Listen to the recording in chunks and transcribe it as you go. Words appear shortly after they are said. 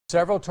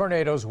Several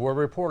tornadoes were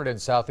reported in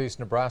southeast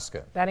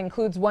Nebraska. That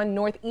includes one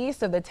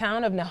northeast of the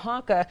town of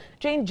Nahaka.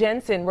 Jane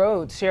Jensen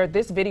Rhodes shared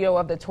this video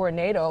of the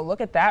tornado.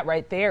 Look at that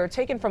right there,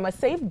 taken from a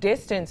safe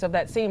distance of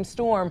that same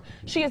storm.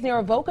 She is near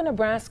Avoca,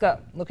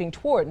 Nebraska, looking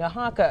toward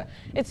Nahaka.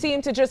 It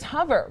seemed to just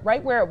hover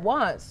right where it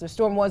was. The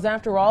storm was,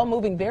 after all,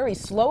 moving very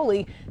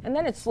slowly, and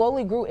then it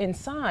slowly grew in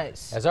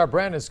size. As our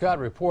Brandon Scott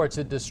reports,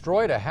 it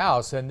destroyed a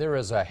house, and there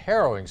is a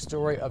harrowing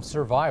story of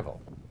survival.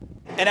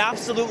 An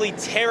absolutely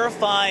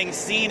terrifying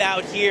scene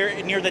out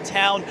here near the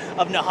town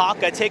of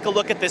Nahaka. Take a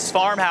look at this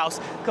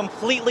farmhouse,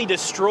 completely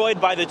destroyed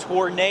by the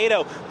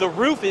tornado. The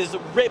roof is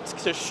ripped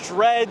to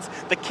shreds,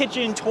 the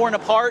kitchen torn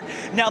apart.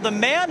 Now, the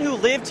man who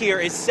lived here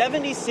is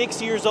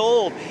 76 years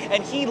old,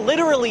 and he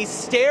literally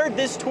stared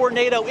this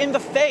tornado in the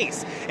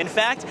face. In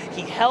fact,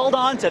 he held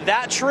on to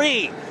that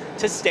tree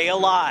to stay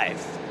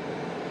alive.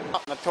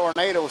 The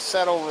tornado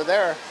set over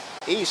there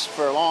east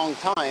for a long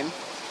time.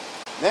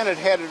 Then it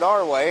headed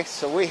our way,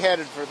 so we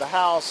headed for the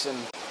house, and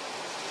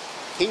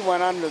he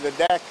went under the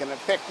deck and it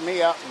picked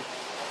me up and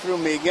threw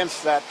me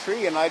against that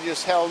tree, and I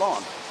just held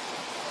on.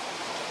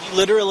 You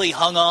literally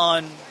hung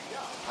on.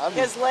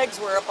 His legs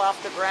were up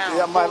off the ground.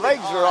 Yeah, my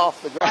legs were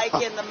off the ground.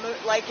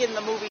 Like in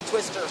the movie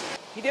Twister.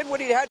 He did what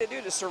he had to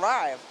do to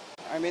survive.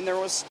 I mean, there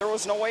was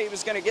no way he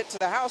was going to get to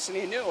the house, and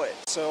he knew it.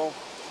 So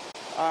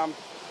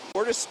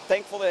we're just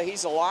thankful that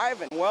he's alive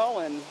and well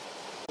and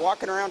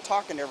walking around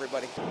talking to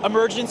everybody.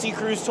 Emergency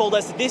crews told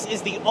us this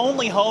is the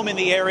only home in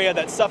the area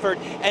that suffered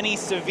any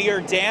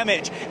severe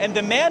damage. And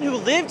the man who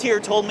lived here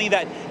told me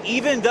that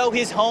even though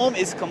his home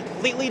is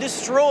completely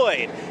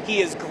destroyed, he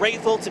is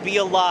grateful to be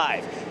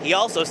alive. He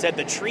also said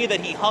the tree that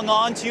he hung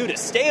on to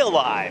stay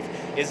alive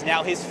is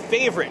now his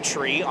favorite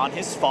tree on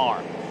his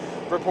farm.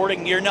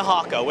 Reporting near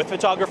Nahaka with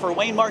photographer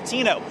Wayne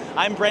Martino,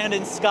 I'm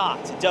Brandon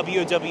Scott,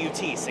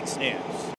 WOWT 6 News.